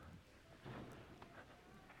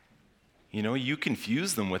You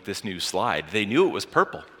confused them with this new slide. They knew it was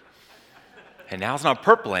purple. And now it's not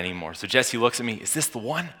purple anymore. So Jesse looks at me, is this the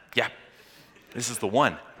one? Yeah, this is the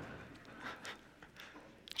one.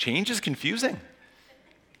 Change is confusing.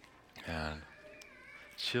 And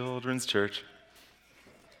children's church.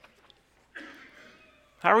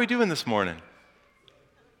 How are we doing this morning?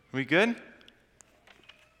 Are we good?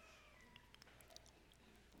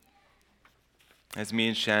 As me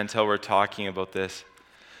and Chantel were talking about this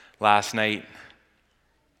last night,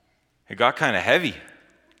 it got kind of heavy.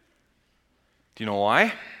 Do you know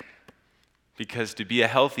why? Because to be a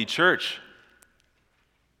healthy church,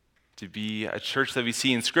 to be a church that we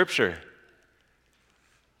see in Scripture,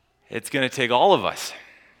 it's going to take all of us.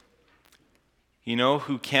 You know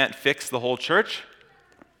who can't fix the whole church?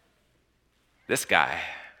 This guy.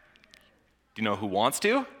 Do you know who wants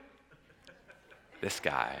to? This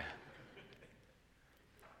guy.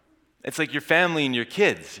 It's like your family and your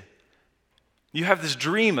kids. You have this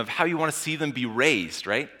dream of how you want to see them be raised,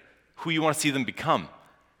 right? Who you want to see them become.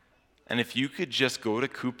 And if you could just go to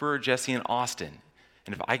Cooper or Jesse and Austin,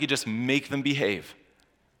 and if I could just make them behave,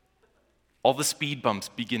 all the speed bumps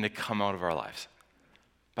begin to come out of our lives.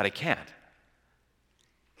 But I can't.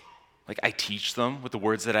 Like, I teach them with the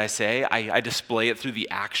words that I say. I display it through the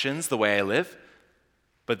actions, the way I live.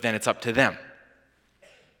 But then it's up to them.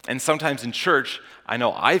 And sometimes in church, I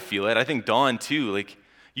know I feel it. I think Dawn too. Like,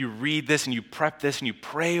 you read this and you prep this and you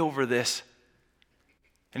pray over this.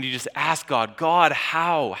 And you just ask God,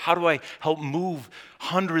 how? How do I help move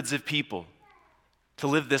hundreds of people to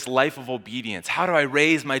live this life of obedience? How do I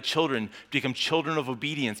raise my children to become children of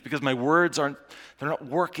obedience? Because my words they're not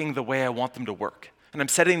working the way I want them to work. And I'm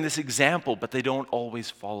setting this example, but they don't always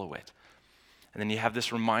follow it. And then you have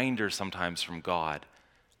this reminder sometimes from God,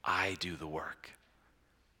 I do the work.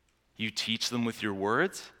 You teach them with your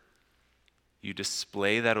words, you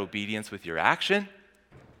display that obedience with your action,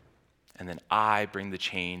 and then I bring the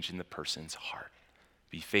change in the person's heart.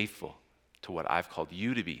 Be faithful to what I've called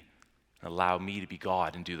you to be, and allow me to be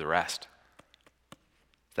God and do the rest.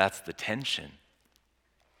 That's the tension.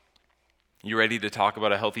 You ready to talk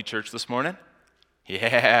about a healthy church this morning?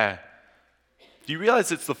 Yeah. Do you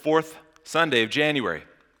realize it's the 4th Sunday of January?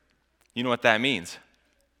 You know what that means?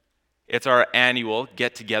 It's our annual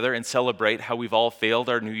get together and celebrate how we've all failed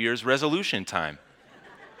our New Year's resolution time.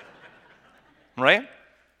 Right?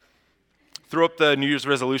 Throw up the New Year's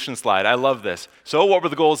resolution slide. I love this. So what were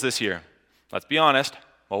the goals this year? Let's be honest.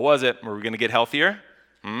 What was it? Were we going to get healthier?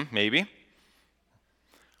 Maybe.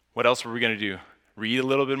 What else were we going to do? Read a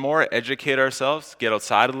little bit more, educate ourselves, get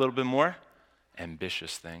outside a little bit more?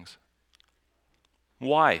 Ambitious things.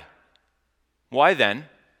 Why? Why then,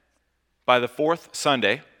 by the 4th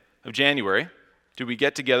Sunday of January, do we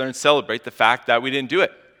get together and celebrate the fact that we didn't do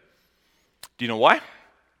it? Do you know why?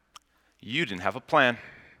 You didn't have a plan.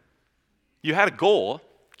 You had a goal,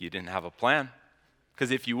 you didn't have a plan. Because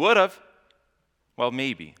if you would have, well,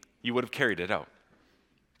 maybe you would have carried it out.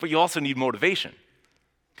 But you also need motivation.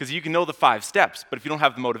 Because you can know the 5 steps, but if you don't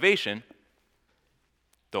have the motivation,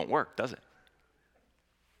 don't work, does it?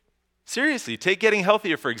 Seriously, take getting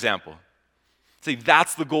healthier, for example. Say,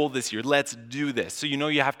 that's the goal this year. Let's do this. So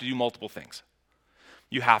you have to do multiple things.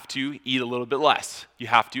 You have to eat a little bit less. You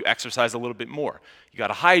have to exercise a little bit more. You got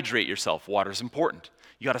to hydrate yourself. Water's important.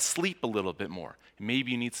 You got to sleep a little bit more.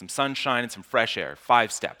 Maybe you need some sunshine and some fresh air.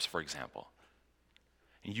 5 steps, for example.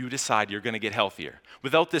 And you decide you're going to get healthier.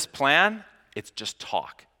 Without this plan, it's just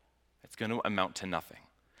talk. It's going to amount to nothing.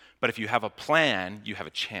 But if you have a plan, you have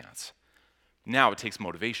a chance. Now it takes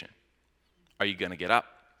motivation. Are you going to get up?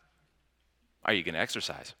 Are you going to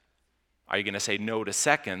exercise? Are you going to say no to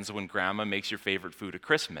seconds when grandma makes your favorite food at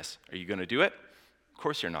Christmas? Are you going to do it? Of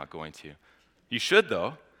course you're not going to. You should,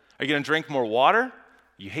 though. Are you going to drink more water?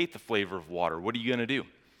 You hate the flavor of water. What are you going to do?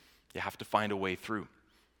 You have to find a way through.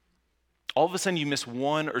 All of a sudden, you miss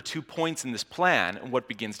 1 or 2 points in this plan, and what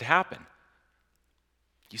begins to happen?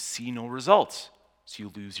 You see no results, so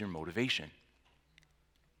you lose your motivation.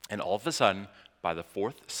 And all of a sudden, by the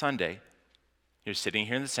 4th Sunday, you're sitting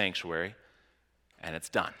here in the sanctuary, and it's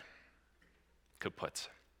done. Kaputs.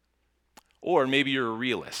 Or maybe you're a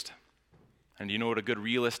realist. And you know what a good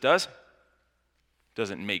realist does?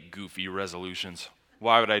 Doesn't make goofy resolutions.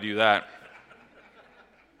 Why would I do that?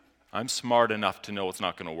 I'm smart enough to know it's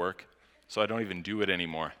not going to work, so I don't even do it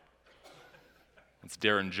anymore. It's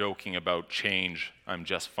Darren joking about change. I'm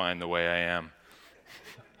just fine the way I am.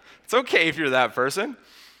 It's okay if you're that person.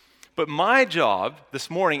 But my job this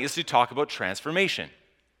morning is to talk about transformation.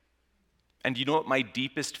 And you know what my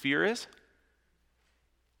deepest fear is?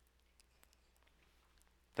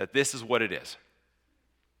 That this is what it is.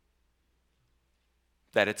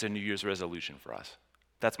 that it's a New Year's resolution for us.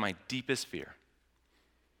 That's my deepest fear.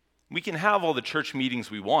 We can have all the church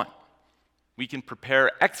meetings we want. We can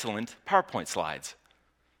prepare excellent PowerPoint slides.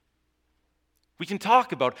 We can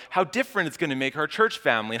talk about how different it's going to make our church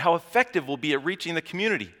family and how effective we'll be at reaching the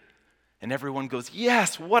community. And everyone goes,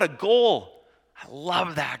 yes, what a goal. I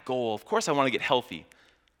love that goal. Of course I want to get healthy.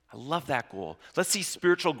 I love that goal. Let's see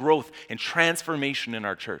spiritual growth and transformation in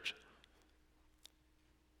our church.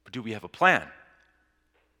 But do we have a plan?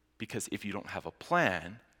 Because if you don't have a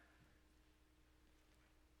plan,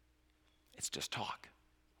 it's just talk.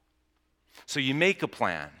 So you make a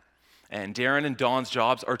plan, and Darren and Dawn's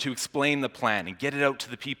jobs are to explain the plan and get it out to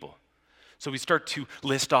the people. So we start to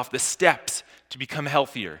list off the steps to become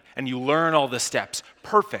healthier, and you learn all the steps.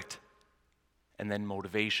 Perfect. And then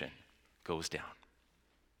motivation goes down.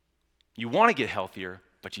 You want to get healthier,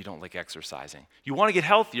 but you don't like exercising. You want to get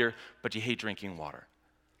healthier, but you hate drinking water.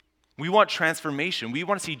 We want transformation. We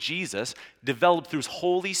want to see Jesus develop through his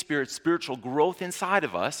Holy Spirit spiritual growth inside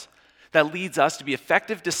of us that leads us to be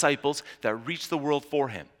effective disciples that reach the world for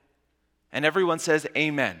him. And everyone says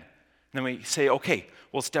amen. And then we say, okay,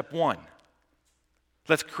 well, step one,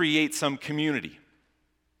 let's create some community.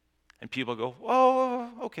 And people go, oh,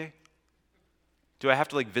 okay. Do I have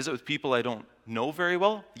to visit with people I don't know very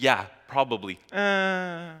well? Yeah, probably.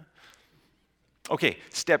 Okay,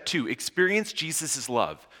 step two, experience Jesus'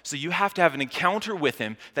 love. So you have to have an encounter with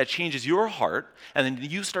him that changes your heart, and then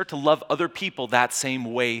you start to love other people that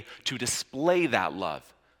same way to display that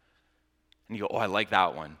love. And you go, oh, I like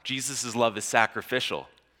that one. Jesus' love is sacrificial.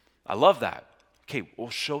 I love that. Okay, well,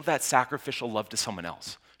 show that sacrificial love to someone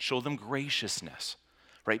else. Show them graciousness,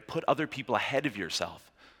 right? Put other people ahead of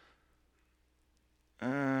yourself.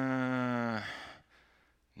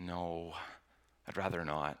 No, I'd rather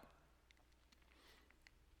not.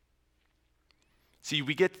 See,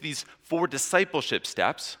 we get to these 4 discipleship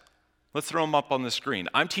steps. Let's throw them up on the screen.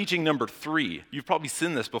 I'm teaching number 3. You've probably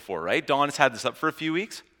seen this before, right? Dawn has had this up for a few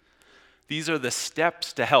weeks. These are the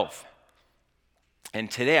steps to health. And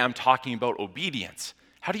today I'm talking about obedience.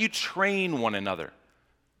 How do you train one another?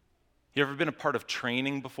 You ever been a part of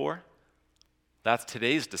training before? That's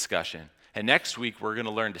today's discussion. And next week we're going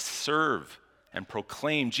to learn to serve and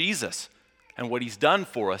proclaim Jesus and what he's done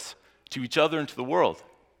for us to each other and to the world.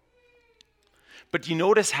 But do you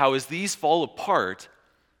notice how as these fall apart,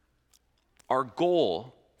 our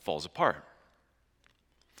goal falls apart?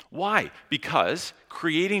 Why? Because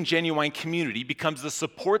creating genuine community becomes the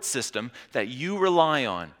support system that you rely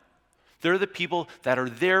on. They're the people that are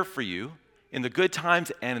there for you in the good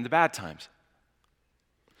times and in the bad times.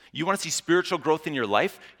 You want to see spiritual growth in your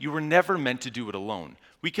life? You were never meant to do it alone.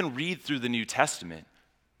 We can read through the New Testament.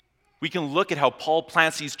 We can look at how Paul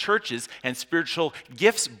plants these churches and spiritual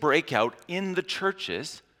gifts break out in the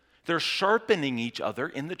churches. They're sharpening each other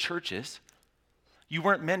in the churches. You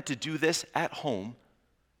weren't meant to do this at home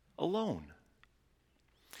alone.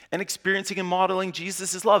 And experiencing and modeling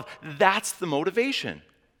Jesus' love, that's the motivation.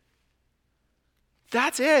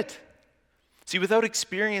 That's it. See, without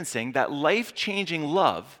experiencing that life-changing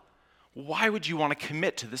love, why would you want to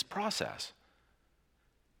commit to this process?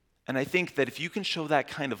 And I think that if you can show that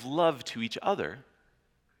kind of love to each other,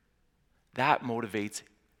 that motivates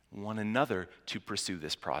one another to pursue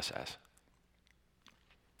this process.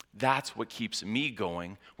 That's what keeps me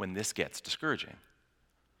going when this gets discouraging.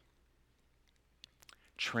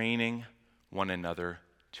 Training one another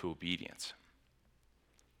to obedience.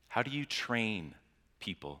 How do you train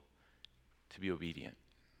people to be obedient?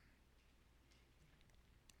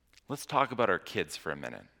 Let's talk about our kids for a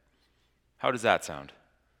minute. How does that sound?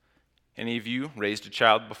 Any of you raised a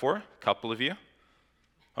child before? A couple of you?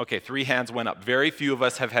 Okay, 3 hands went up. Very few of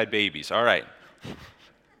us have had babies. All right.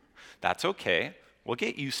 That's okay. We'll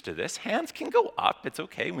get used to this. Hands can go up. It's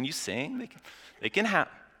okay. When you sing, they can have.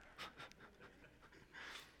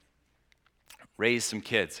 Raise some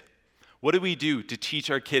kids. What do we do to teach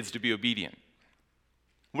our kids to be obedient?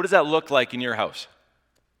 What does that look like in your house?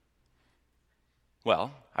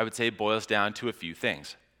 Well, I would say it boils down to a few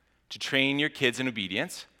things. To train your kids in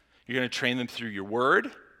obedience, you're going to train them through your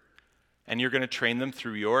word, and you're going to train them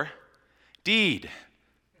through your deed.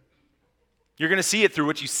 You're going to see it through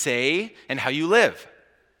what you say and how you live.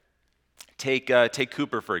 Take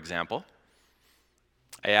Cooper, for example.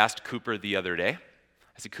 I asked Cooper the other day,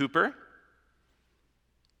 I said, Cooper,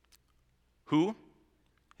 who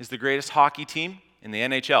is the greatest hockey team in the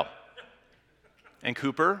NHL? And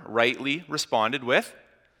Cooper rightly responded with,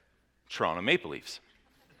 Toronto Maple Leafs.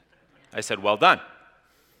 I said, well done.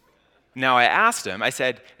 Now I asked him, I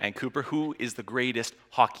said, and Cooper, who is the greatest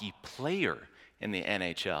hockey player in the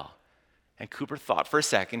NHL? And Cooper thought for a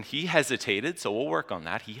second. He hesitated, so we'll work on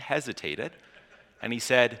that. He hesitated, and he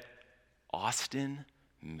said, Austin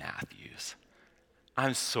Matthews.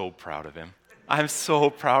 I'm so proud of him. I'm so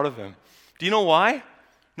proud of him. Do you know why?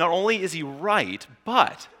 Not only is he right,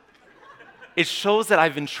 but it shows that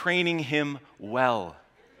I've been training him well.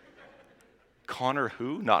 Connor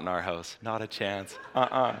who? Not in our house. Not a chance.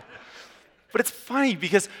 But it's funny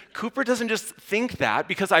because Cooper doesn't just think that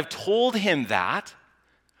because I've told him that.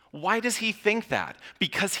 Why does he think that?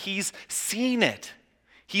 Because he's seen it.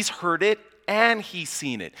 He's heard it and he's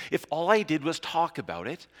seen it. If all I did was talk about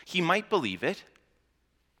it, he might believe it.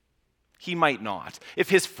 He might not. If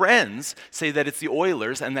his friends say that it's the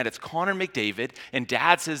Oilers and that it's Connor McDavid and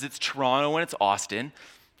Dad says it's Toronto and it's Austin,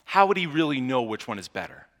 how would he really know which one is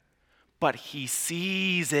better? But he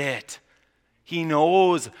sees it. He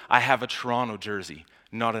knows I have a Toronto jersey,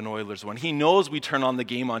 not an Oilers one. He knows we turn on the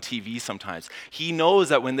game on TV sometimes. He knows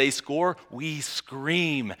that when they score, we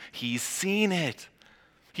scream. He's seen it.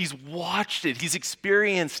 He's watched it. He's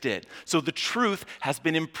experienced it. So the truth has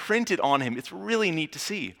been imprinted on him. It's really neat to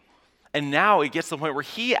see. And now it gets to the point where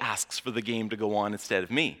he asks for the game to go on instead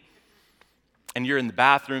of me. And you're in the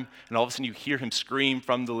bathroom, and all of a sudden you hear him scream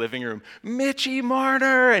from the living room, Mitchie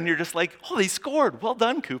Marner! And you're just like, oh, he scored. Well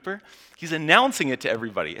done, Cooper. He's announcing it to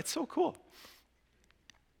everybody. It's so cool.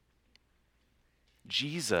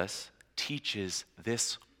 Jesus teaches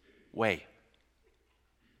this way.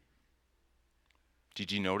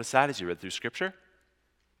 Did you notice that as you read through Scripture?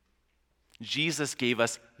 Jesus gave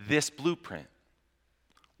us this blueprint.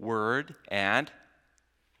 Word and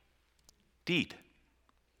deed.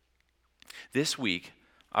 This week,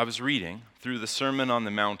 I was reading through the Sermon on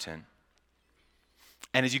the Mountain.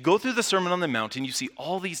 And as you go through the Sermon on the Mountain, you see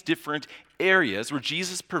all these different areas where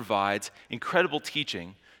Jesus provides incredible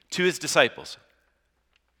teaching to his disciples.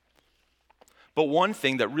 But one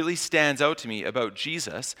thing that really stands out to me about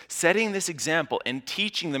Jesus setting this example and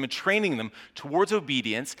teaching them and training them towards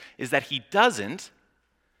obedience is that he doesn't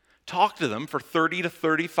talk to them for 30 to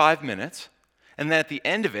 35 minutes, and then at the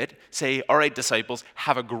end of it, say, all right, disciples,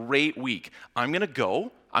 have a great week. I'm going to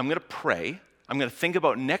go, I'm going to pray, I'm going to think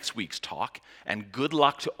about next week's talk, and good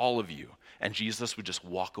luck to all of you. And Jesus would just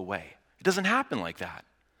walk away. It doesn't happen like that.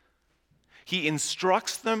 He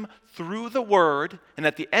instructs them through the word, and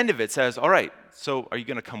at the end of it says, all right, so are you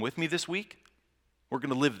going to come with me this week? We're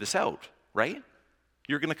going to live this out, right?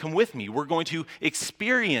 You're going to come with me. We're going to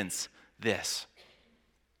experience this.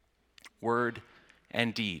 Word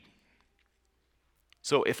and deed.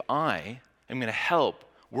 So if I am going to help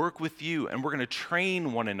work with you and we're going to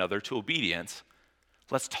train one another to obedience,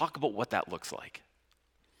 let's talk about what that looks like.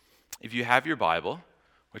 If you have your Bible,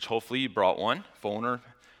 which hopefully you brought one, phone or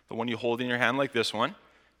the one you hold in your hand like this one,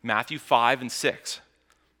 Matthew 5 and 6.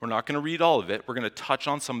 We're not going to read all of it. We're going to touch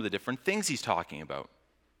on some of the different things he's talking about.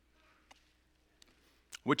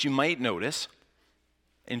 What you might notice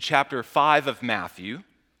in chapter 5 of Matthew,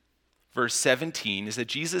 verse 17, is that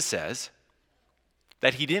Jesus says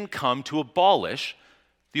that he didn't come to abolish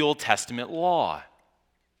the Old Testament law.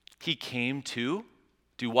 He came to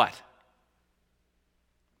do what?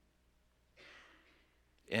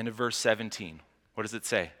 End of verse 17. What does it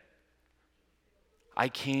say? I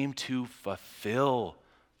came to fulfill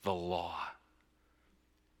the law.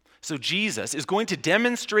 So Jesus is going to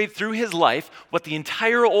demonstrate through his life what the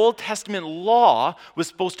entire Old Testament law was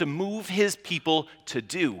supposed to move his people to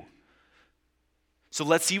do. So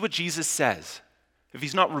let's see what Jesus says. If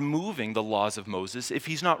he's not removing the laws of Moses, if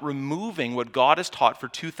he's not removing what God has taught for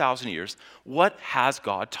 2,000 years, what has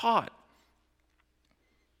God taught?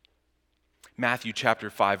 Matthew chapter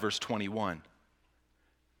 5, verse 21.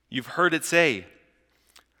 You've heard it say,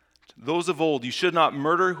 those of old, you should not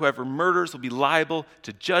murder. Whoever murders will be liable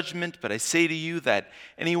to judgment. But I say to you that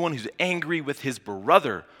anyone who's angry with his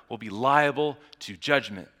brother will be liable to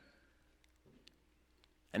judgment.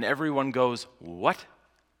 And everyone goes, what?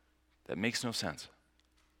 That makes no sense.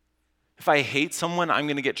 If I hate someone, I'm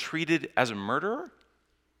going to get treated as a murderer?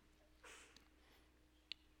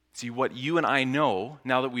 See, what you and I know,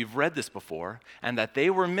 now that we've read this before, and that they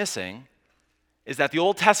were missing, is that the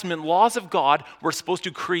Old Testament laws of God were supposed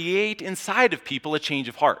to create inside of people a change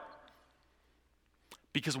of heart.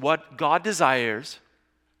 Because what God desires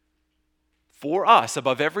for us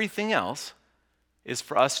above everything else is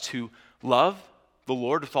for us to love the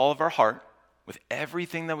Lord with all of our heart, with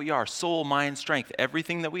everything that we are, soul, mind, strength,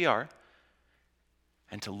 everything that we are,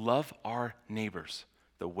 and to love our neighbors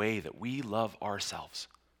the way that we love ourselves.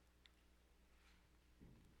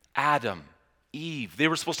 Adam, Eve, they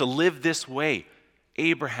were supposed to live this way.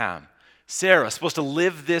 Abraham, Sarah, supposed to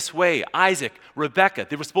live this way. Isaac, Rebekah,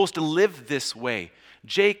 they were supposed to live this way.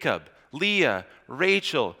 Jacob, Leah,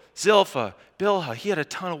 Rachel, Zilpah, Bilhah. He had a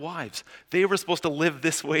ton of wives. They were supposed to live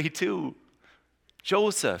this way too.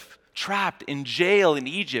 Joseph, trapped in jail in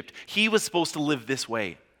Egypt, he was supposed to live this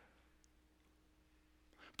way.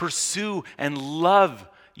 Pursue and love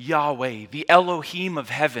Yahweh, the Elohim of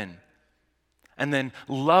heaven, and then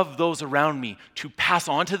love those around me to pass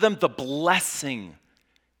on to them the blessing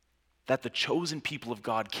that the chosen people of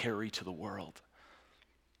God carry to the world.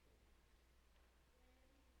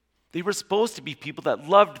 They were supposed to be people that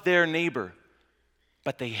loved their neighbor,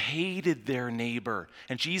 but they hated their neighbor.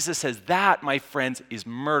 And Jesus says that, my friends, is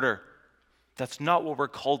murder. That's not what we're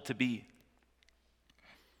called to be.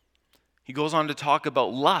 He goes on to talk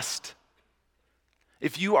about lust.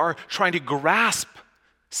 If you are trying to grasp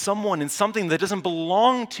someone in something that doesn't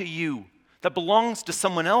belong to you, that belongs to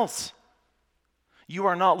someone else, you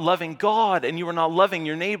are not loving God and you are not loving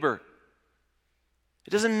your neighbor.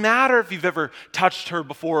 It doesn't matter if you've ever touched her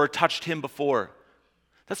before or touched him before.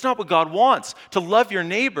 That's not what God wants. To love your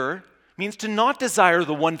neighbor means to not desire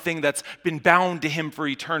the one thing that's been bound to him for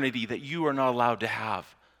eternity that you are not allowed to have.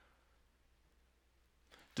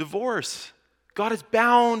 Divorce. God has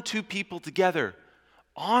bound two people together.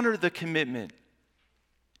 Honor the commitment.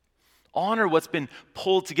 Honor what's been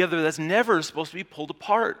pulled together that's never supposed to be pulled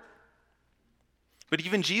apart. But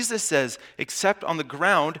even Jesus says, except on the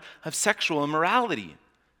ground of sexual immorality.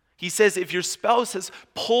 He says, if your spouse has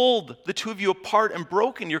pulled the two of you apart and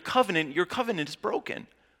broken your covenant is broken.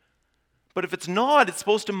 But if it's not, it's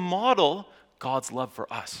supposed to model God's love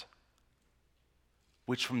for us,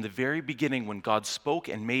 which from the very beginning, when God spoke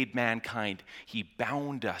and made mankind, he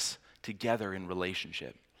bound us together in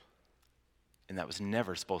relationship. And that was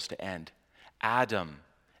never supposed to end. Adam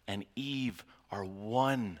and Eve are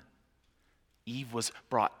one. Eve was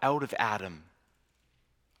brought out of Adam,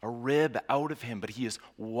 a rib out of him, but he is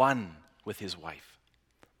one with his wife.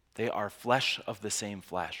 They are flesh of the same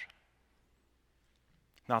flesh.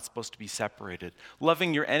 Not supposed to be separated.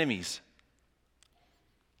 Loving your enemies.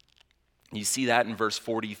 You see that in verse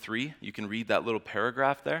 43. You can read that little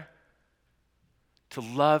paragraph there. To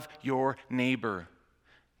love your neighbor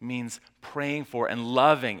means praying for and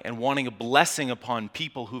loving and wanting a blessing upon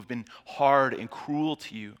people who've been hard and cruel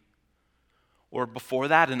to you. Or before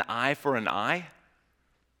that, an eye for an eye.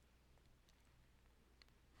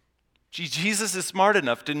 Jesus is smart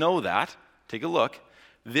enough to know that. Take a look.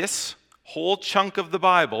 This whole chunk of the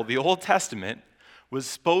Bible, the Old Testament, was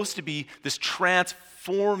supposed to be this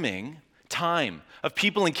transforming time of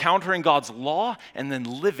people encountering God's law and then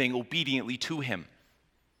living obediently to him.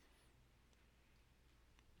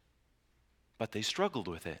 But they struggled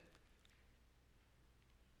with it.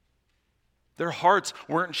 Their hearts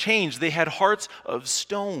weren't changed. They had hearts of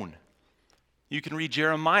stone. You can read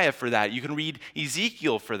Jeremiah for that. You can read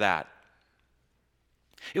Ezekiel for that.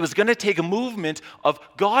 It was going to take a movement of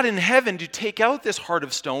God in heaven to take out this heart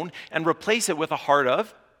of stone and replace it with a heart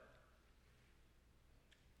of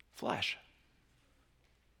flesh.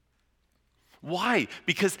 Why?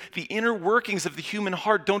 Because the inner workings of the human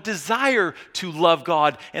heart don't desire to love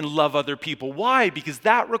God and love other people. Why? Because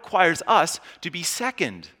that requires us to be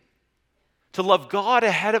second. To love God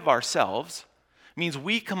ahead of ourselves means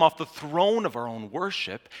we come off the throne of our own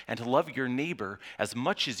worship, and to love your neighbor as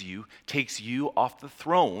much as you takes you off the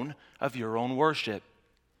throne of your own worship.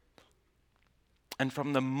 And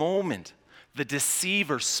from the moment the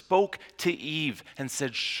deceiver spoke to Eve and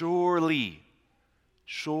said, surely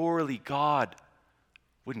God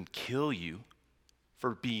wouldn't kill you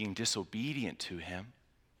for being disobedient to him.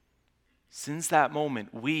 Since that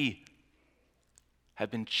moment, we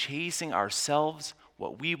have been chasing ourselves,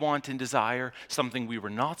 what we want and desire, something we were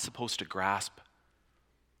not supposed to grasp.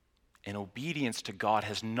 And obedience to God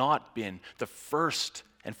has not been the first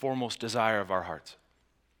and foremost desire of our hearts.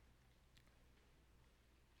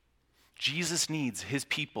 Jesus needs his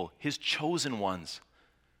people, his chosen ones,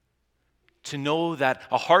 to know that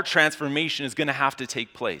a heart transformation is going to have to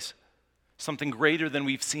take place. Something greater than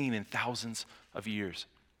we've seen in thousands of years.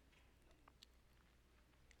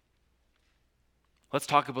 Let's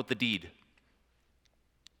talk about the deed.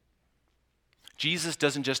 Jesus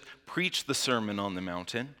doesn't just preach the Sermon on the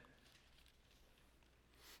Mountain,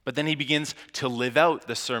 but then he begins to live out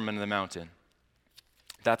the Sermon on the Mountain.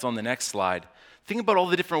 That's on the next slide. Think about all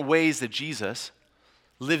the different ways that Jesus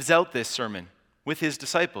lives out this sermon with his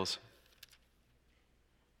disciples.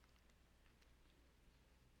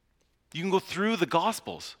 You can go through the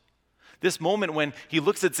Gospels. This moment when he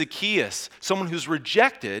looks at Zacchaeus, someone who's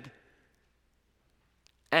rejected,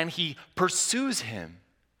 and he pursues him.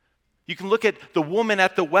 You can look at the woman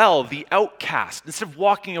at the well, the outcast. Instead of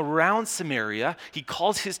walking around Samaria, he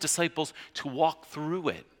calls his disciples to walk through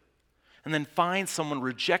it. and then finds someone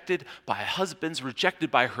rejected by husbands,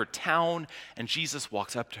 rejected by her town, and Jesus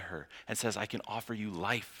walks up to her and says, I can offer you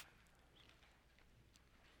life.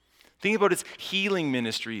 Think about his healing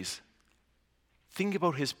ministries. Think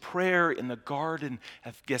about his prayer in the Garden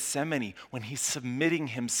of Gethsemane when he's submitting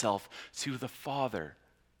himself to the Father.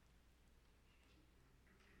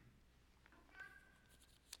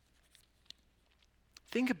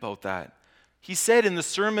 Think about that. He said in the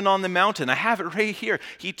Sermon on the Mountain, I have it right here,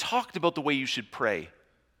 he talked about the way you should pray.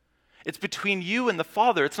 It's between you and the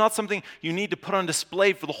Father. It's not something you need to put on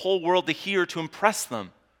display for the whole world to hear to impress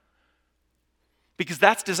them. Because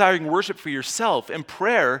that's desiring worship for yourself, and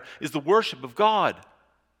prayer is the worship of God.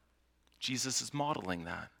 Jesus is modeling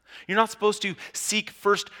that. You're not supposed to seek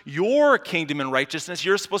first your kingdom and righteousness.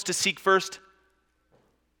 You're supposed to seek first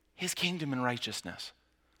his kingdom and righteousness,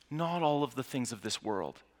 not all of the things of this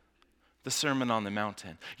world. The Sermon on the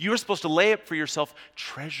Mountain. You're supposed to lay up for yourself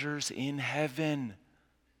treasures in heaven.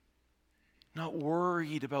 Not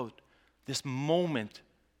worried about this moment,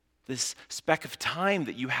 this speck of time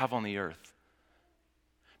that you have on the earth.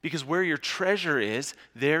 Because where your treasure is,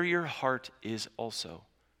 there your heart is also.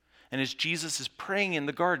 And as Jesus is praying in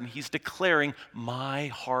the garden, he's declaring, my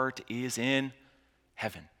heart is in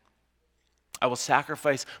heaven. I will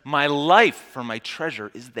sacrifice my life for my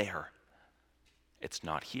treasure is there. It's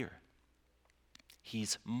not here.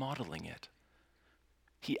 He's modeling it.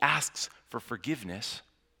 He asks for forgiveness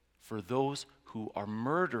for those who are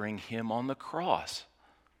murdering him on the cross.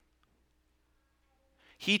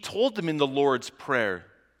 He told them in the Lord's Prayer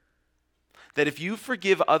that if you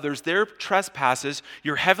forgive others their trespasses,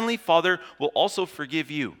 your heavenly Father will also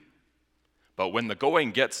forgive you. But when the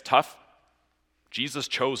going gets tough, Jesus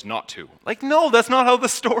chose not to. No, that's not how the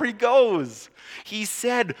story goes. He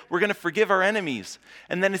said, we're going to forgive our enemies.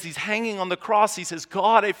 And then as he's hanging on the cross, he says,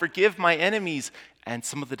 God, I forgive my enemies. And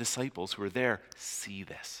some of the disciples who are there see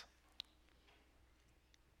this.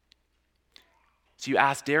 So you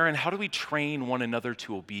ask, Darren, how do we train one another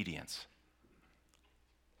to obedience?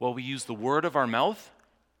 Well, we use the word of our mouth,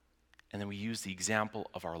 and then we use the example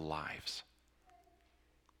of our lives.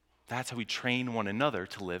 That's how we train one another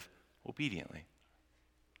to live obediently.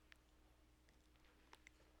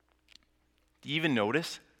 Do you even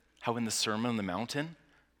notice how in the Sermon on the Mountain,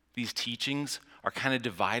 these teachings are kind of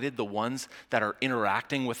divided, the ones that are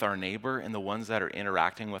interacting with our neighbor and the ones that are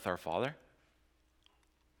interacting with our Father?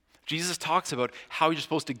 Jesus talks about how you're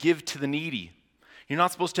supposed to give to the needy. You're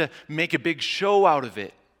not supposed to make a big show out of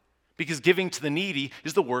it, because giving to the needy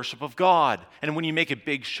is the worship of God. And when you make a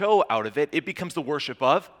big show out of it, it becomes the worship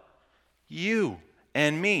of you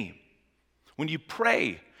and me. When you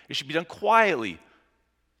pray, it should be done quietly.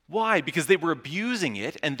 Why? Because they were abusing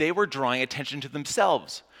it and they were drawing attention to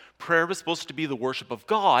themselves. Prayer was supposed to be the worship of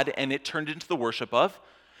God, and it turned into the worship of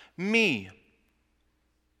me.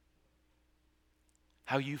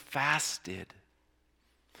 How you fasted.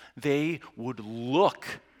 They would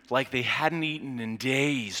look like they hadn't eaten in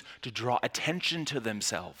days to draw attention to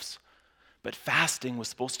themselves. But fasting was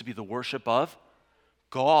supposed to be the worship of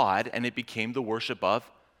God, and it became the worship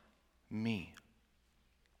of me.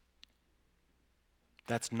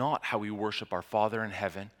 That's not how we worship our Father in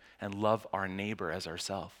heaven and love our neighbor as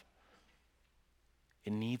ourselves.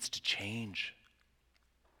 It needs to change.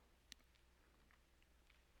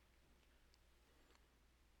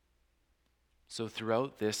 So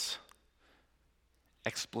throughout this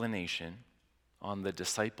explanation on the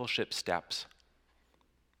discipleship steps,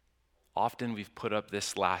 often we've put up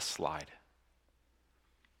this last slide.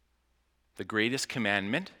 The greatest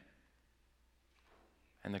commandment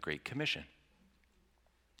and the Great Commission.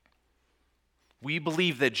 We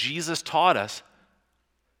believe that Jesus taught us,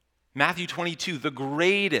 Matthew 22, the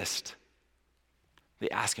greatest, they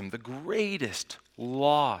ask him, the greatest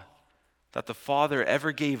law that the Father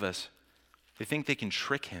ever gave us. They think they can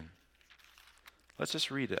trick him. Let's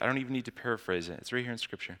just read it. I don't even need to paraphrase it. It's right here in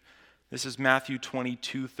Scripture. This is Matthew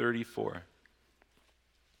 22:34.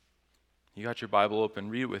 You got your Bible open,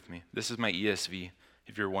 read it with me. This is my ESV,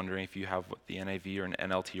 if you're wondering if you have the NIV or an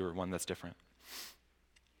NLT or one that's different.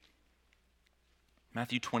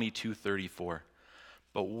 Matthew 22:34.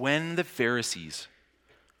 But when the Pharisees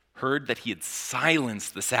heard that he had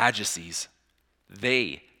silenced the Sadducees,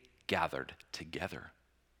 they gathered together.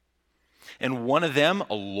 And one of them,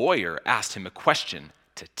 a lawyer, asked him a question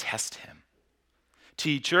to test him.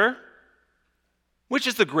 Teacher, which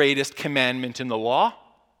is the greatest commandment in the law?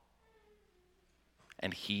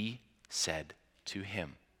 And he said to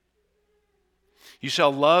him, you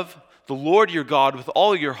shall love the Lord your God with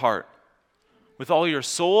all your heart, with all your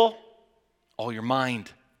soul, all your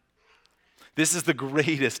mind. This is the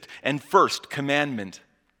greatest and first commandment.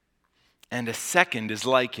 And a second is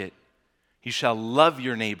like it. You shall love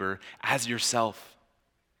your neighbor as yourself.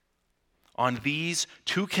 On these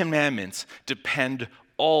two commandments depend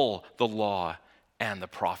all the law and the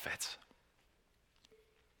prophets.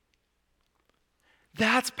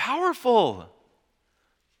 That's powerful.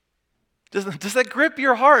 Does that grip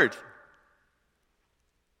your heart?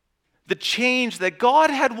 The change that God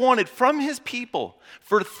had wanted from his people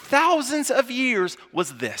for thousands of years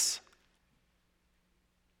was this.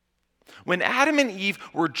 When Adam and Eve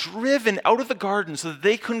were driven out of the garden so that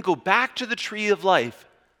they couldn't go back to the tree of life,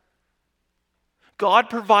 God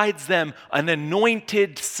provides them an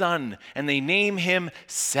anointed son, and they name him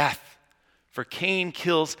Seth. For Cain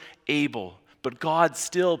kills Abel, but God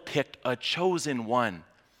still picked a chosen one.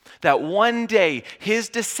 That one day his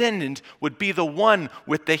descendant would be the one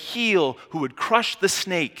with the heel who would crush the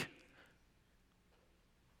snake.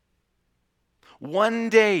 One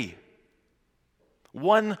day,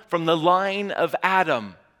 one from the line of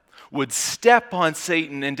Adam would step on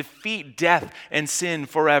Satan and defeat death and sin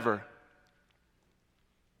forever.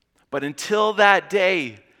 But until that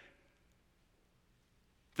day,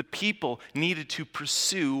 the people needed to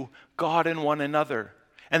pursue God and one another.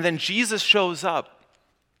 And then Jesus shows up.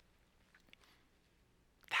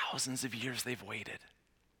 Thousands of years they've waited.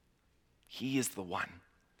 He is the one.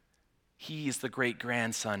 He is the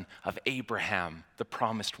great-grandson of Abraham, the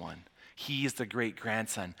promised one. He is the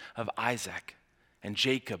great-grandson of Isaac and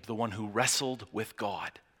Jacob, the one who wrestled with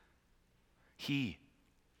God. He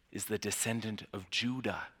is the descendant of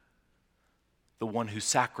Judah, the one who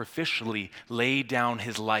sacrificially laid down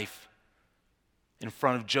his life in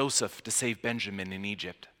front of Joseph to save Benjamin in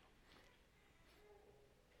Egypt.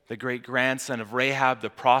 The great-grandson of Rahab, the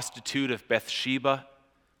prostitute, of Bathsheba,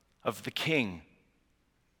 of the king,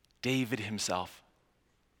 David himself,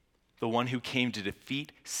 the one who came to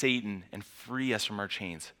defeat Satan and free us from our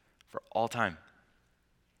chains for all time.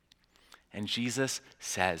 And Jesus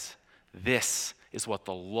says, this is what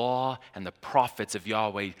the law and the prophets of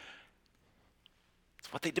Yahweh,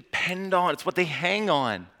 it's what they depend on, it's what they hang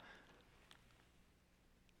on.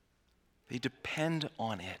 They depend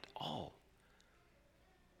on it all.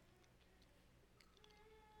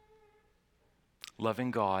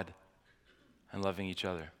 Loving God and loving each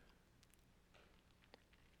other.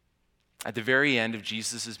 At the very end of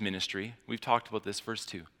Jesus' ministry, we've talked about this, verse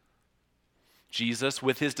 2. Jesus,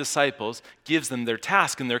 with his disciples, gives them their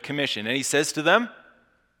task and their commission. And he says to them,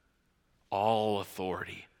 all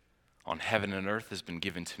authority on heaven and earth has been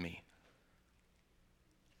given to me.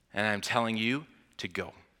 And I'm telling you to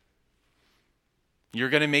go. You're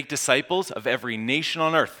going to make disciples of every nation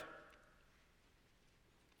on earth.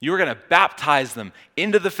 You are going to baptize them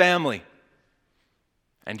into the family.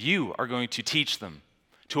 And you are going to teach them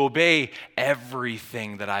to obey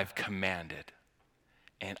everything that I've commanded.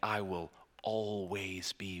 And I will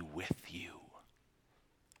always be with you.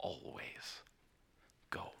 Always.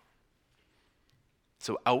 Go.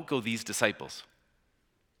 So out go these disciples.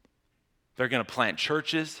 They're going to plant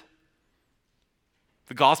churches.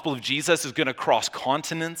 The gospel of Jesus is going to cross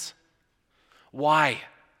continents. Why?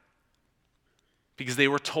 Because they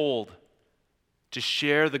were told to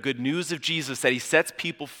share the good news of Jesus, that he sets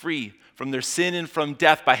people free from their sin and from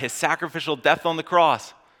death by his sacrificial death on the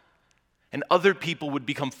cross. And other people would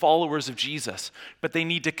become followers of Jesus. But they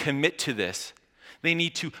need to commit to this. They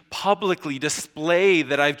need to publicly display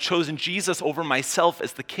that I've chosen Jesus over myself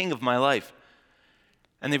as the king of my life.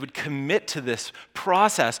 And they would commit to this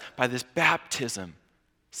process by this baptism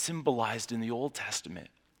symbolized in the Old Testament.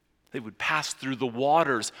 They would pass through the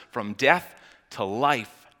waters from death to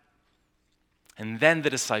life. And then the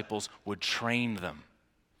disciples would train them.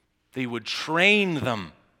 They would train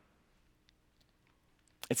them.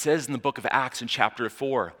 It says in the book of Acts in chapter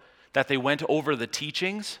 4 that they went over the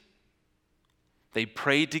teachings, they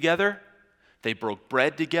prayed together, they broke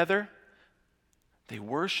bread together, they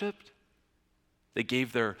worshiped, they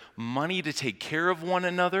gave their money to take care of one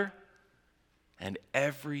another, and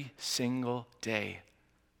every single day,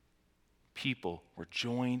 people were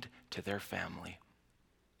joined to their family.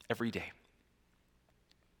 Every day.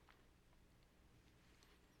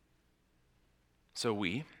 So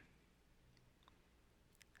we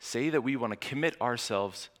say that we want to commit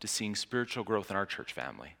ourselves to seeing spiritual growth in our church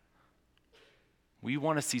family. We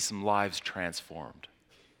want to see some lives transformed.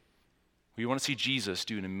 We want to see Jesus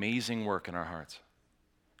do an amazing work in our hearts.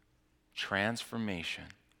 Transformation.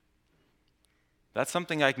 That's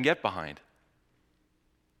something I can get behind.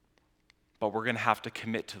 But we're going to have to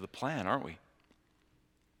commit to the plan, aren't we?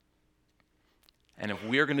 And if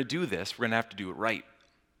we're going to do this, we're going to have to do it right.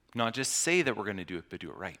 Not just say that we're going to do it, but do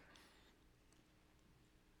it right.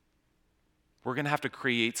 we're going to have to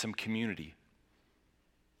create some community.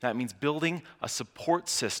 That means building a support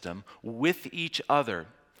system with each other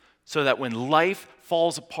so that when life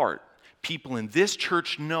falls apart, people in this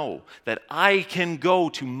church know that I can go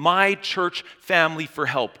to my church family for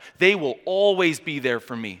help. They will always be there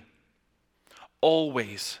for me.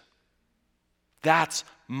 Always. That's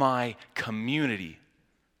my community.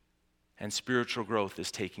 And spiritual growth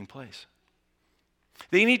is taking place.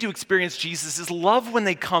 They need to experience Jesus' love when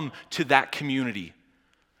they come to that community.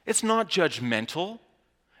 It's not judgmental.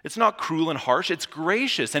 It's not cruel and harsh. It's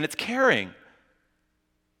gracious and it's caring.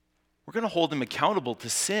 We're going to hold them accountable to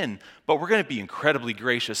sin, but we're going to be incredibly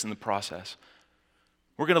gracious in the process.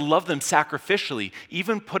 We're going to love them sacrificially,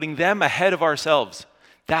 even putting them ahead of ourselves.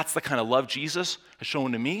 That's the kind of love Jesus has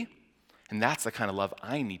shown to me, and that's the kind of love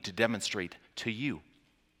I need to demonstrate to you.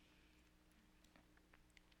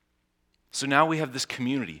 So now we have this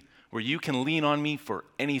community where you can lean on me for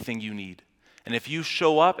anything you need. And if you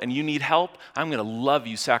show up and you need help, I'm going to love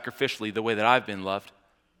you sacrificially the way that I've been loved.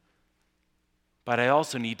 But I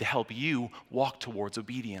also need to help you walk towards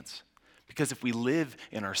obedience. Because if we live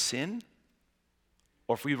in our sin,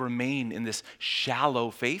 or if we remain in this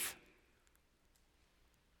shallow faith,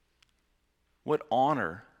 what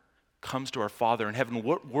honor comes to our Father in heaven?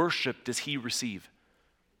 What worship does He receive?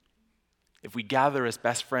 If we gather as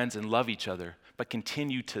best friends and love each other, but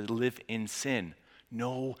continue to live in sin,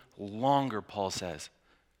 no longer, Paul says,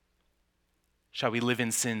 shall we live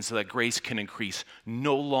in sin so that grace can increase.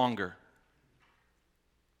 No longer.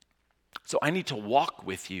 So I need to walk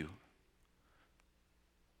with you.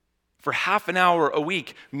 For half an hour a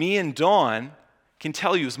week, me and Dawn can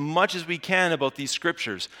tell you as much as we can about these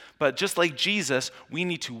scriptures. But just like Jesus, we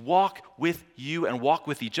need to walk with you and walk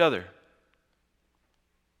with each other.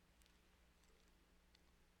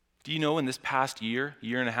 Do you know in this past year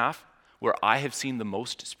and a half, where I have seen the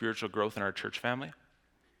most spiritual growth in our church family?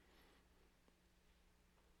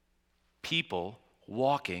 People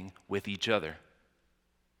walking with each other.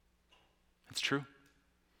 It's true.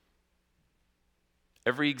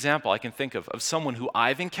 Every example I can think of someone who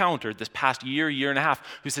I've encountered this past year and a half,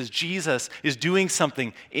 who says, Jesus is doing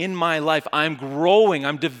something in my life. I'm growing,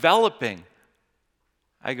 I'm developing.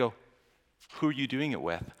 I go, who are you doing it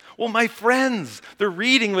with? Well, my friends. They're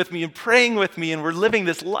reading with me and praying with me, and we're living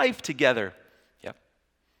this life together. Yep.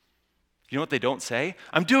 You know what they don't say?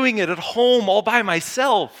 I'm doing it at home all by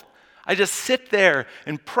myself. I just sit there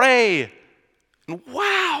and pray. And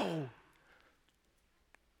wow!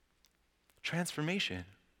 Transformation.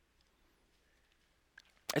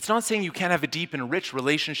 It's not saying you can't have a deep and rich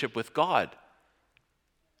relationship with God.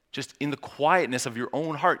 Just in the quietness of your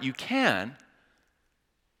own heart, you can.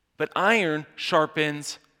 But iron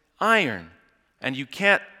sharpens iron, and you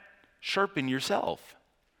can't sharpen yourself.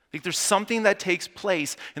 Like there's something that takes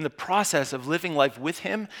place in the process of living life with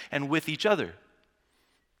Him and with each other.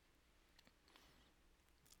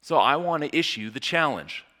 So I want to issue the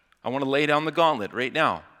challenge. I want to lay down the gauntlet right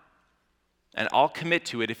now. And I'll commit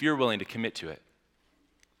to it if you're willing to commit to it.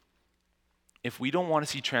 If we don't want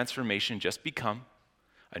to see transformation just become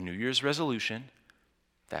a New Year's resolution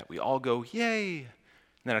that we all go, yay,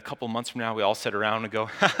 and then a couple months from now, we all sit around and go,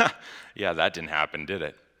 yeah, that didn't happen, did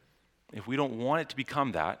it? If we don't want it to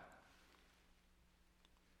become that,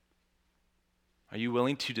 are you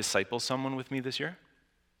willing to disciple someone with me this year?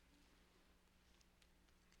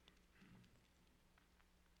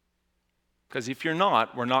 Because if you're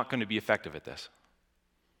not, we're not going to be effective at this.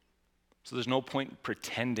 So there's no point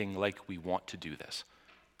pretending like we want to do this.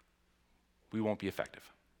 We won't be effective.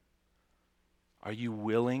 Are you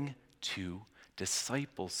willing to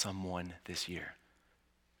disciple someone this year?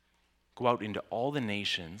 Go out into all the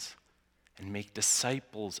nations and make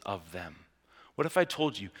disciples of them. What if I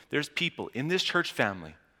told you there's people in this church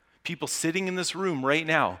family, people sitting in this room right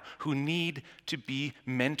now who need to be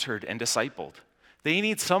mentored and discipled? They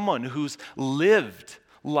need someone who's lived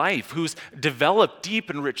life, who's developed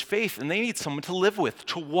deep and rich faith, and they need someone to live with,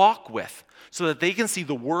 to walk with, so that they can see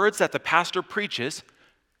the words that the pastor preaches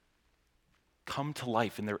come to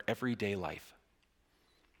life in their everyday life.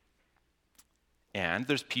 And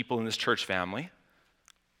there's people in this church family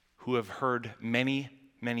who have heard many,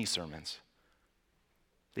 many sermons.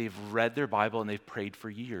 They've read their Bible and they've prayed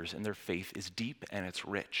for years, and their faith is deep and it's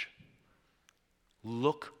rich.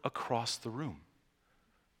 Look across the room.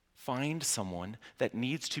 Find someone that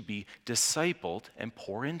needs to be discipled and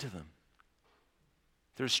pour into them.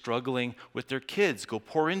 They're struggling with their kids, go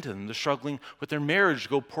pour into them. They're struggling with their marriage,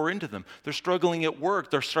 go pour into them. They're struggling at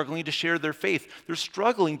work, they're struggling to share their faith. They're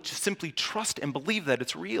struggling to simply trust and believe that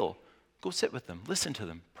it's real. Go sit with them, listen to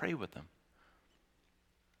them, pray with them.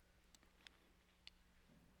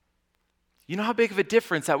 You know how big of a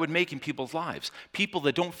difference that would make in people's lives? People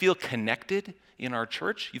that don't feel connected in our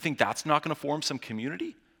church, you think that's not going to form some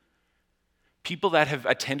community? People that have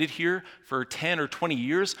attended here for 10 or 20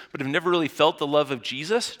 years but have never really felt the love of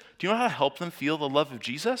Jesus, do you know how to help them feel the love of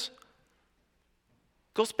Jesus?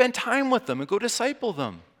 Go spend time with them and go disciple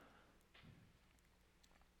them.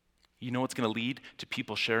 You know what's going to lead to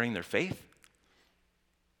people sharing their faith?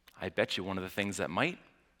 I bet you one of the things that might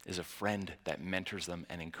is a friend that mentors them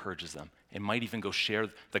and encourages them, and might even go share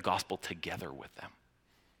the gospel together with them.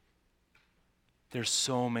 There's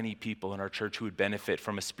so many people in our church who would benefit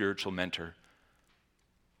from a spiritual mentor,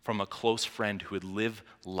 from a close friend who would live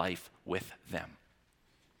life with them.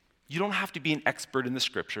 You don't have to be an expert in the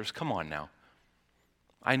scriptures. Come on now.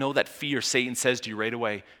 I know that fear, Satan says to you right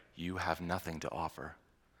away, you have nothing to offer.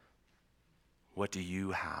 What do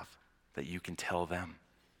you have that you can tell them?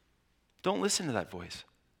 Don't listen to that voice.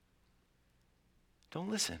 Don't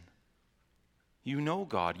listen. You know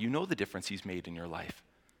God. You know the difference he's made in your life.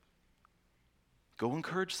 Go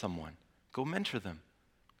encourage someone. Go mentor them.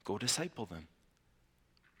 Go disciple them.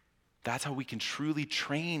 That's how we can truly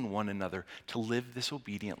train one another to live this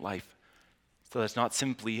obedient life. So that's not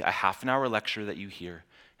simply a half an hour lecture that you hear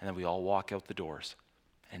and then we all walk out the doors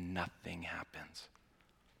and nothing happens.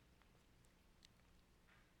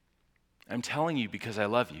 I'm telling you because I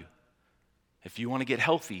love you. If you want to get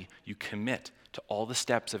healthy, you commit to all the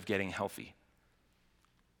steps of getting healthy.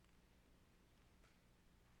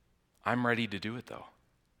 I'm ready to do it though.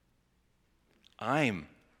 I'm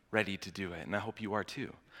ready to do it, and I hope you are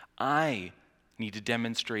too. I need to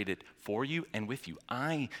demonstrate it for you and with you.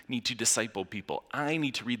 I need to disciple people. I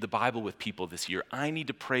need to read the Bible with people this year. I need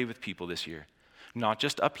to pray with people this year. Not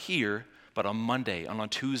just up here, but on Monday, on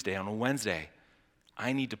Tuesday, on a Wednesday.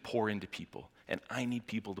 I need to pour into people, and I need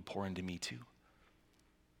people to pour into me too.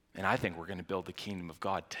 And I think we're going to build the kingdom of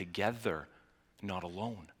God together, not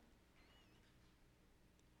alone.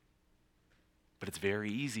 But it's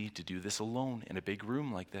very easy to do this alone in a big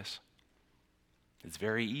room like this. It's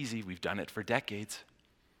very easy. We've done it for decades.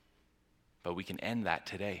 But we can end that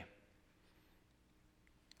today.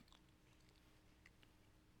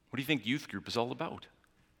 What do you think youth group is all about?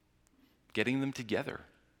 Getting them together.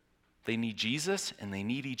 They need Jesus and they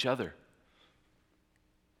need each other.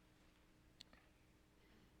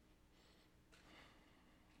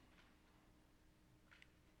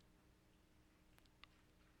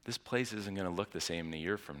 This place isn't going to look the same in a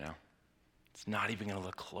year from now. It's not even going to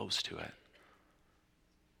look close to it.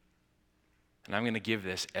 And I'm going to give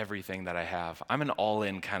this everything that I have. I'm an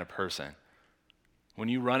all-in kind of person. When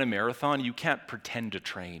you run a marathon, you can't pretend to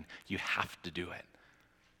train. You have to do it.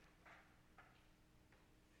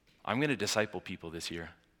 I'm going to disciple people this year.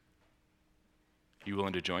 You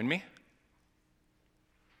willing to join me?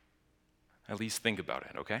 At least think about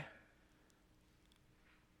it, okay?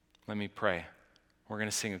 Let me pray. We're going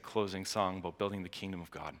to sing a closing song about building the kingdom of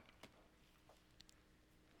God.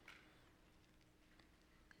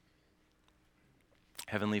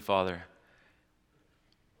 Heavenly Father,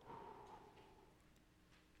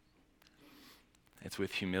 it's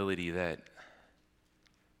with humility that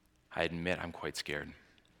I admit I'm quite scared.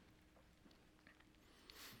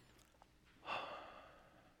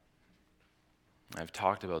 I've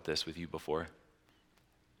talked about this with you before.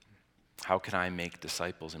 How can I make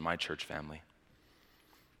disciples in my church family?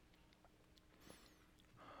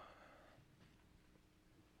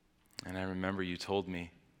 And I remember you told me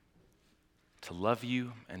to love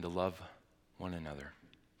you and to love one another.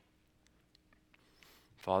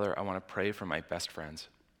 Father, I want to pray for my best friends.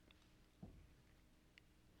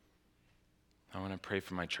 I want to pray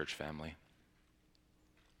for my church family.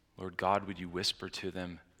 Lord God, would you whisper to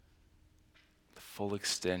them the full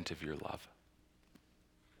extent of your love?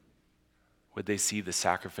 Would they see the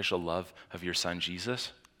sacrificial love of your Son,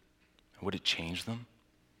 Jesus? Would it change them?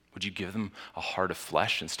 Would you give them a heart of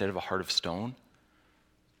flesh instead of a heart of stone?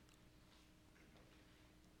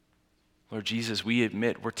 Lord Jesus, we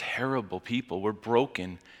admit we're terrible people. We're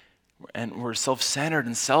broken, and we're self-centered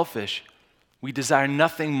and selfish. We desire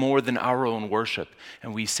nothing more than our own worship,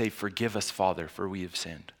 and we say, forgive us, Father, for we have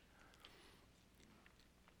sinned.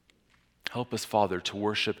 Help us, Father, to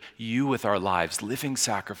worship you with our lives, living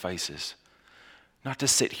sacrifices, not to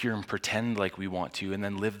sit here and pretend like we want to and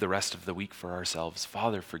then live the rest of the week for ourselves.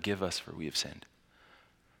 Father, forgive us, for we have sinned.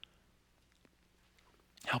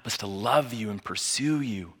 Help us to love you and pursue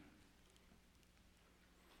you.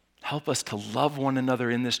 Help us to love one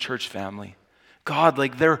another in this church family. God,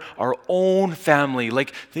 like they're our own family,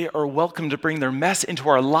 like they are welcome to bring their mess into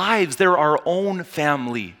our lives. They're our own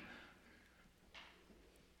family.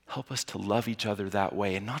 Help us to love each other that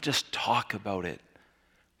way and not just talk about it,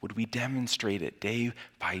 Would we demonstrate it day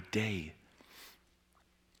by day?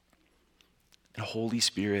 And Holy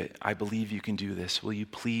Spirit, I believe you can do this. Will you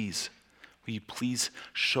please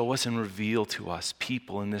show us and reveal to us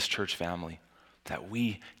people in this church family that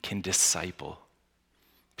we can disciple?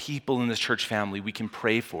 People in this church family we can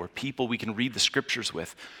pray for, people we can read the scriptures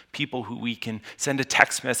with, people who we can send a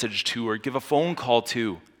text message to or give a phone call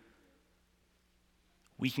to.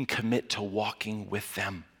 We can commit to walking with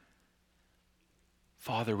them.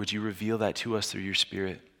 Father, would you reveal that to us through your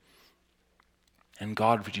Spirit? And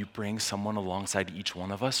God, would you bring someone alongside each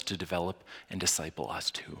one of us to develop and disciple us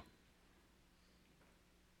too?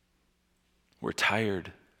 We're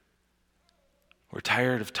tired. We're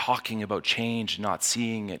tired of talking about change, not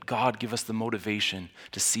seeing it. God, give us the motivation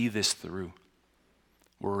to see this through.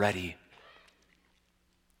 We're ready.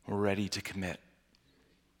 We're ready to commit.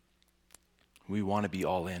 We want to be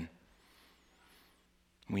all in.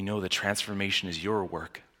 We know that transformation is your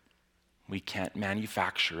work. We can't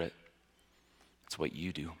manufacture it. It's what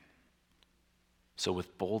you do. So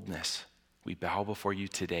with boldness, we bow before you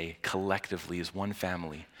today collectively as one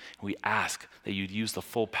family. We ask that you'd use the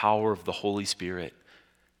full power of the Holy Spirit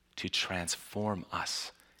to transform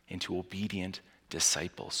us into obedient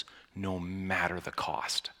disciples, no matter the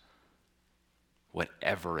cost,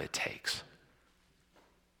 whatever it takes.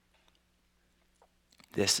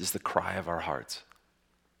 This is the cry of our hearts.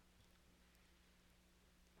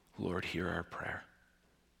 Lord, hear our prayer.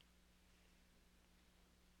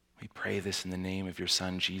 We pray this in the name of your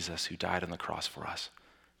Son, Jesus, who died on the cross for us.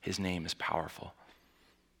 His name is powerful.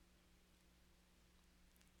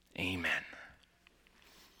 Amen.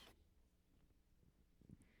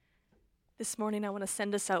 This morning, I want to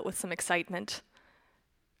send us out with some excitement.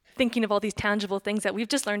 Thinking of all these tangible things that we've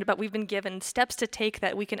just learned about, we've been given steps to take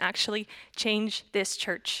that we can actually change this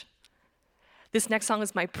church. This next song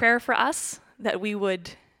is my prayer for us, that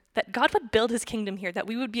God would build his kingdom here, that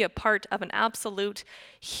we would be a part of an absolute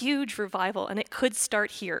huge revival, and it could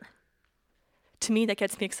start here. To me, that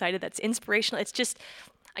gets me excited. That's inspirational. It's just,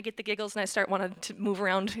 I get the giggles and I start wanting to move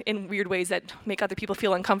around in weird ways that make other people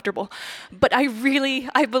feel uncomfortable. But I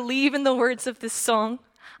believe in the words of this song.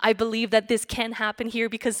 I believe that this can happen here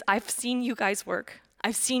because I've seen you guys work.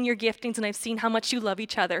 I've seen your giftings and I've seen how much you love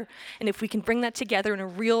each other. And if we can bring that together in a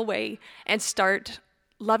real way and start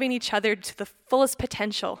loving each other to the fullest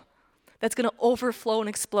potential, that's going to overflow and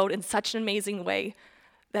explode in such an amazing way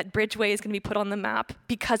that Bridgeway is going to be put on the map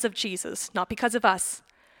because of Jesus, not because of us.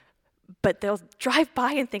 But they'll drive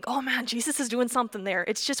by and think, oh man, Jesus is doing something there.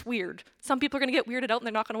 It's just weird. Some people are going to get weirded out and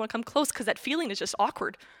they're not going to want to come close because that feeling is just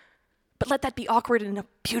awkward. But let that be awkward in a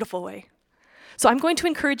beautiful way. So I'm going to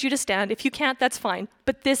encourage you to stand. If you can't, that's fine.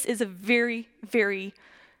 But this is a very, very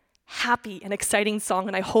happy and exciting song,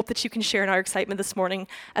 and I hope that you can share in our excitement this morning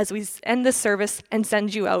as we end this service and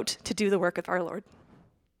send you out to do the work of our Lord.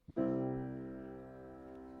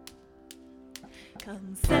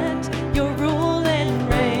 Come set your rule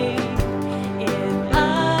and reign in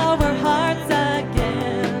our hearts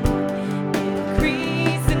again.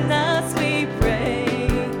 Increase in us, we pray.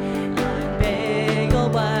 Unveil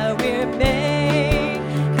while we're made.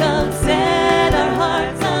 Come set our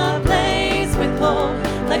hearts ablaze with hope,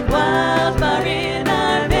 like wildfire in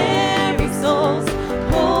our very souls.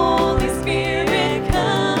 Holy Spirit,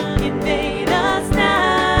 come invade us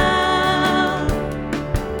now.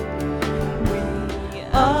 We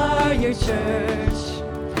are your church.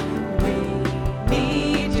 We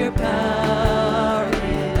need your power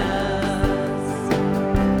in us.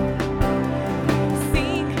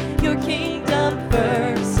 Seek your kingdom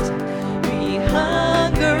first. We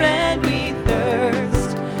hunger and we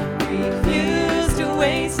thirst. Refuse to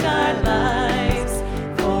waste our lives,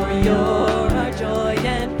 for you're our joy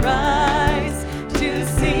and prize. To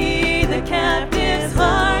see the captives'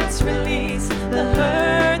 hearts release, the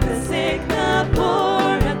hurt, the sick, the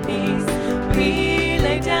poor at peace. We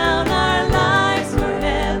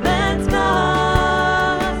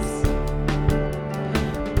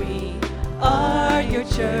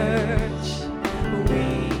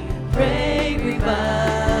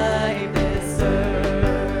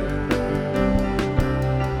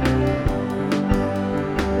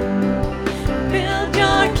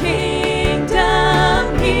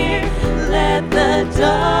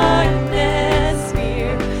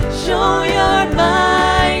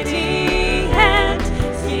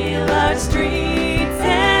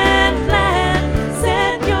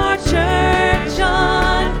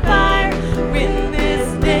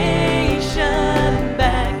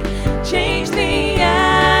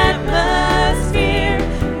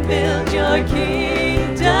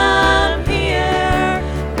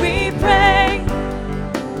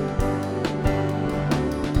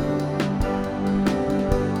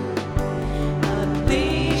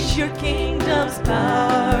enlarge your kingdom's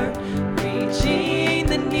power, reaching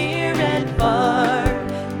the near and far.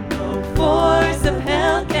 No force of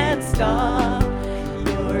hell can stop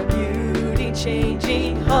your beauty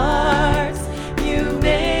changing hearts. You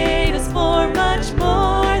made us for much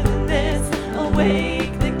more than this.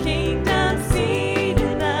 Awake the kingdom seed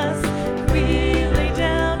in us. We lay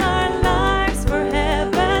down our lives for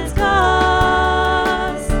heaven's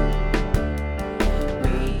cause.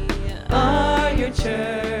 We are your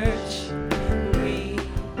church. We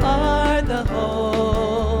are the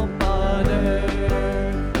hope on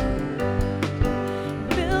earth.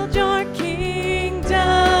 Build your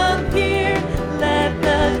kingdom here. Let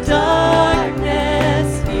the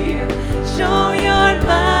darkness fear. Show your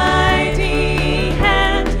mighty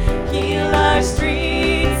hand. Heal our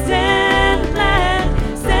streets and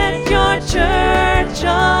land. Set your church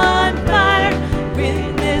on fire.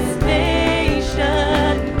 Win this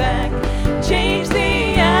nation back. Change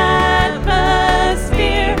the atmosphere.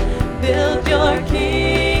 Build your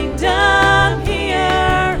kingdom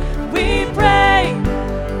here. We pray.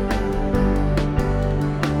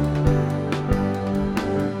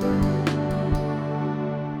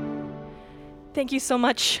 Thank you so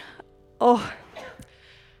much. Oh,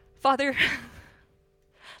 Father,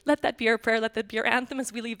 let that be our prayer. Let that be our anthem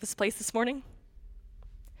as we leave this place this morning.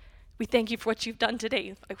 We thank you for what you've done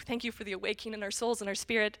today. I thank you for the awakening in our souls and our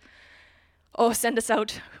spirit. Oh, send us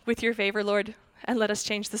out with your favor, Lord, and let us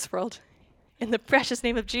change this world. In the precious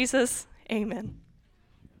name of Jesus, amen.